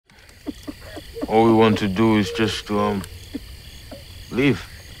all we want to do is just to live.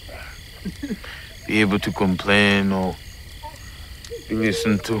 Be able to complain or be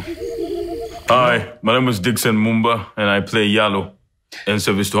listened to. Hi, my name is Dixon Mumba and I play Yalo in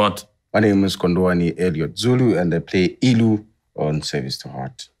Service to Heart. My name is Kondwani Zulu and I play Ilu on Service to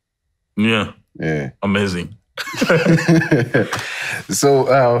Heart. Yeah. Yeah. Amazing.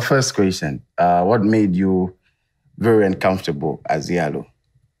 So, first question. What made you very uncomfortable as Yalo?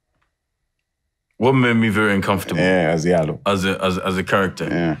 What made me very uncomfortable? Yeah, as Yalo. As a character?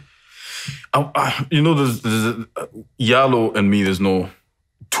 Yeah. You know, there's Yalo and me, there's no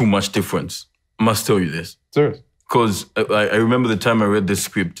too much difference. I must tell you this. Sure. Because I remember the time I read this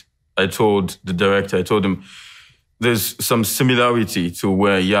script, I told the director, I told him, there's some similarity to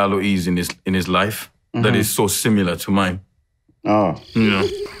where Yalo is in his life that is so similar to mine. Oh. You know?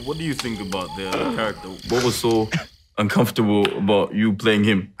 What do you think about the character? What was so uncomfortable about you playing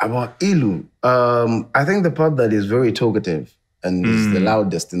him? About Ilu, I think the part that is very talkative and is the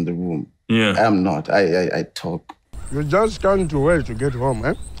loudest in the room. Yeah. I'm not. I talk. You just can't wait to get home,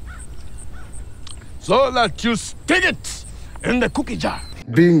 eh? So that you stick it in the cookie jar.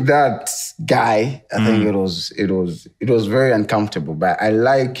 Being that guy, I think it was very uncomfortable. But I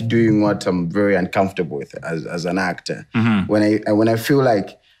like doing what I'm very uncomfortable with as an actor. When I feel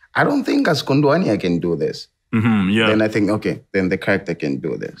like I don't think as Kondwani I can do this. Yeah. Then I think, okay, then the character can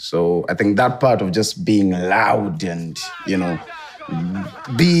do this. So I think that part of just being loud and,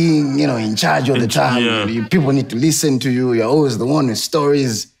 being, in charge all the time. Yeah. People need to listen to you. You're always the one with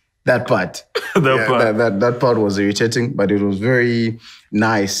stories. That part. That part was irritating, but it was very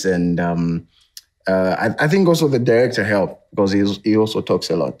nice. And I think also the director helped because he also talks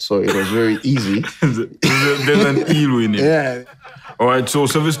a lot. So it was very easy. There's an Ilu in it. Yeah. All right, so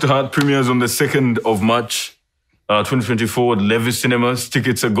Service to Heart premieres on the 2nd of March, 2024 at Levy Cinemas.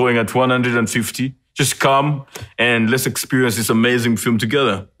 Tickets are going at 150. Just come and let's experience this amazing film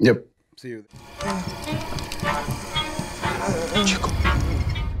together. Yep. See you. Chico.